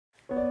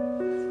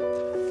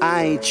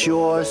I ain't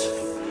yours.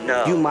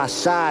 No. You my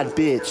side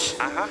bitch.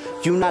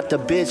 You not the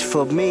bitch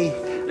for me.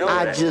 No,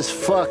 I just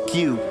fuck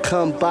you.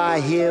 Come by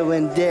here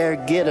and there,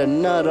 get a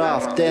nut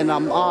off, then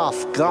I'm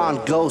off.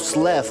 Gone, ghost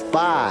left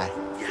by.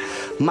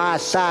 My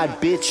side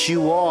bitch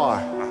you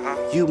are.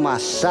 You my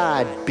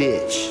side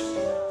bitch.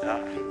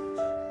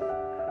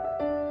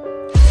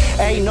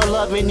 Ain't no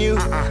loving you,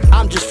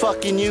 I'm just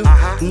fucking you.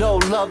 No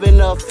love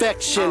and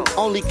affection,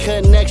 only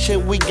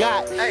connection we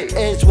got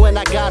is when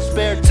I got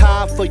spare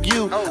time for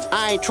you.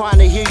 I ain't trying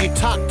to hear you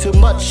talk too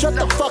much. Shut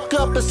the fuck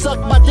up and suck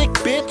my dick,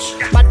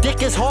 bitch. My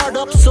dick is hard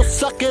up, so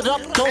suck it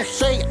up. Don't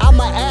say I'm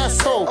an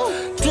asshole.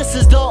 This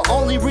is the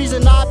only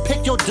reason I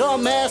pick your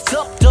dumb ass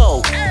up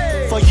though.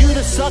 For you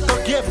to suck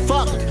or get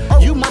fucked.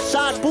 You my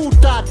side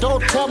puta.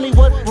 Don't tell me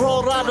what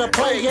role I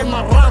play in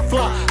my rifle.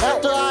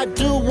 After I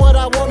do what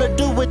I wanna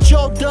do with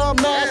your dumb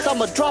ass,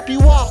 I'ma drop you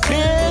off,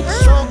 bitch.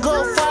 So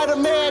go fight a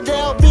man,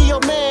 they'll be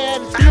your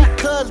man.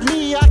 Because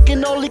me, I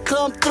can only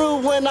come through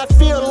when I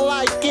feel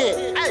like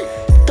it.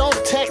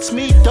 Don't text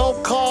me,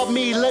 don't call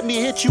me, let me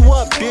hit you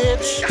up,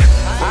 bitch.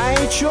 I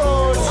ain't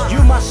yours,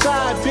 you my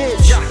side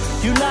bitch.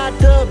 You not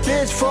the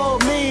bitch for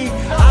me.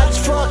 I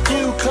just fuck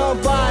you, come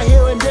by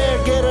here and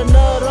there, get a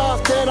nut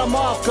off, then I'm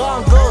off,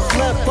 gone, ghost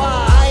left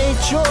by. I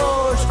ain't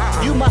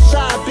yours, you my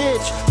side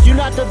bitch. You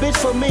not the bitch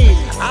for me.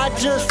 I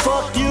just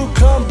fuck you,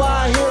 come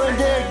by here and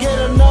there, get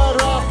a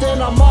nut off,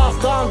 then I'm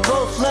off, gone,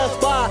 ghost left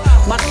by.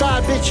 My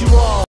side bitch you are.